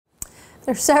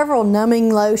There's several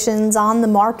numbing lotions on the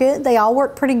market. They all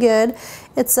work pretty good.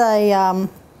 It's a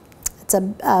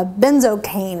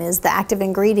benzocaine is the active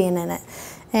ingredient in it,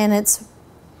 and it's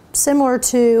similar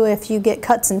to if you get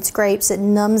cuts and scrapes, it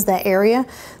numbs that area.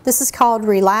 This is called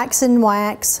Relax and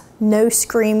Wax No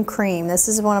Scream Cream. This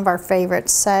is one of our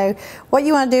favorites. So what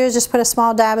you want to do is just put a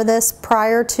small dab of this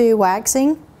prior to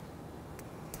waxing,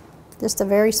 just a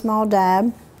very small dab,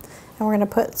 and we're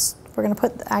going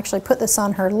to actually put this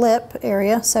on her lip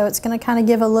area, so it's going to kind of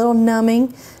give a little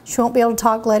numbing. She won't be able to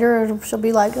talk later, or she'll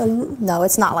be like, no,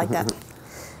 it's not like that.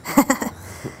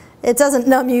 It doesn't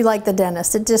numb you like the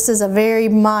dentist. It just is a very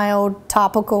mild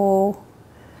topical,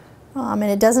 and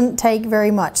it doesn't take very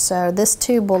much, so this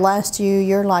tube will last you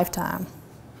your lifetime.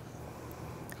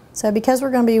 So because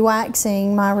we're going to be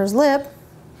waxing Myra's lip,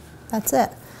 that's it.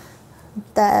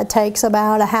 That takes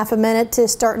about a half a minute to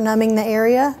start numbing the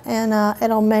area, and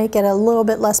it'll make it a little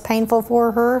bit less painful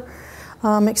for her,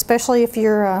 especially if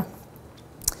you're a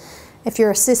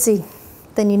sissy.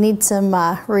 Then you need some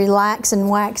Relax and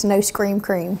Wax No Scream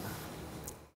Cream.